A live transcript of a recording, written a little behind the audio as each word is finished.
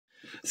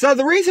So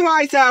the reason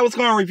why I said I was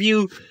going to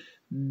review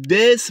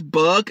this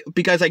book,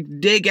 because I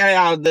did get it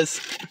out of this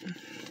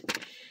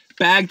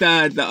bag,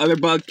 the other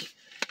book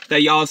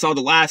that y'all saw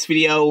the last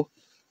video,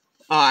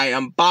 I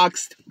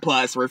unboxed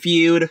plus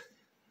reviewed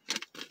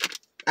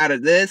out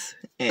of this,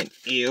 and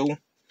ew.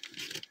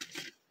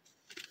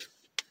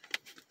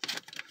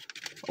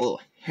 A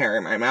little hair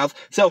in my mouth.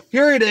 So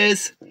here it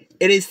is.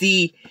 It is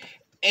the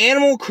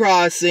Animal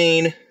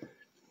Crossing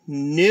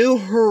New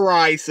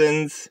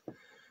Horizons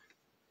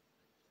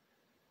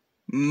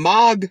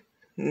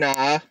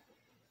Manga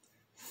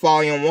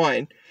Volume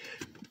 1.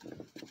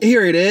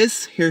 Here it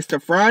is. Here's the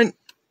front.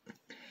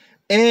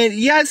 And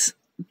yes,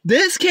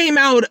 this came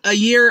out a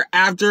year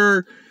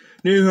after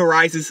New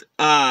Horizons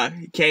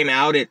came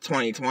out in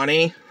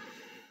 2020.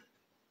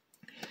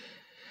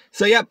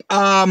 So yep,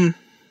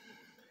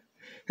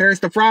 here's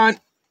the front,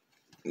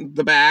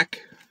 the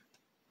back,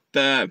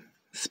 the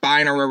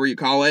spine, or whatever you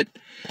call it.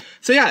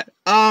 So yeah,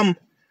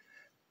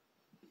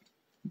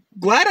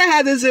 glad I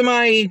had this in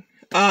my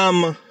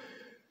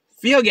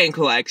field game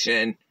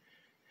collection,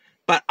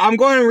 but I'm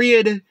going to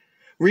read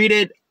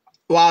it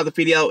while the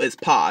video is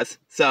paused,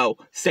 so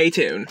stay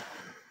tuned.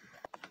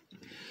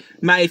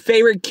 My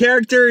favorite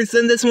characters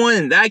in this one,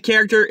 and that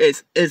character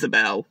is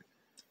Isabelle.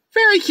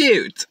 Very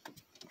cute.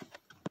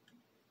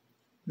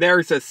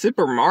 There's a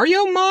Super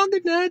Mario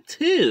manga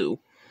too.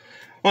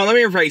 Well, let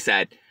me rephrase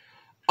that.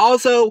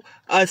 Also,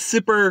 a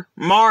Super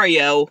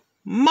Mario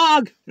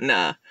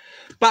manga.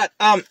 But,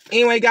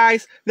 anyway,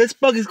 guys, this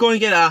book is going to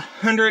get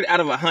 100 out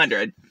of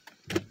 100.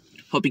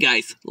 Hope you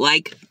guys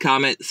like,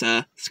 comment,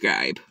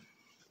 subscribe.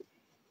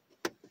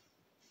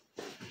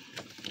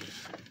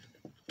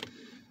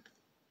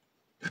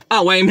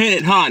 Oh, wait a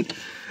minute, hon.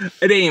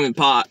 I didn't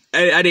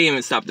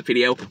even stop the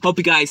video. Hope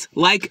you guys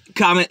like,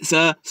 comment,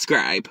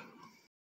 subscribe.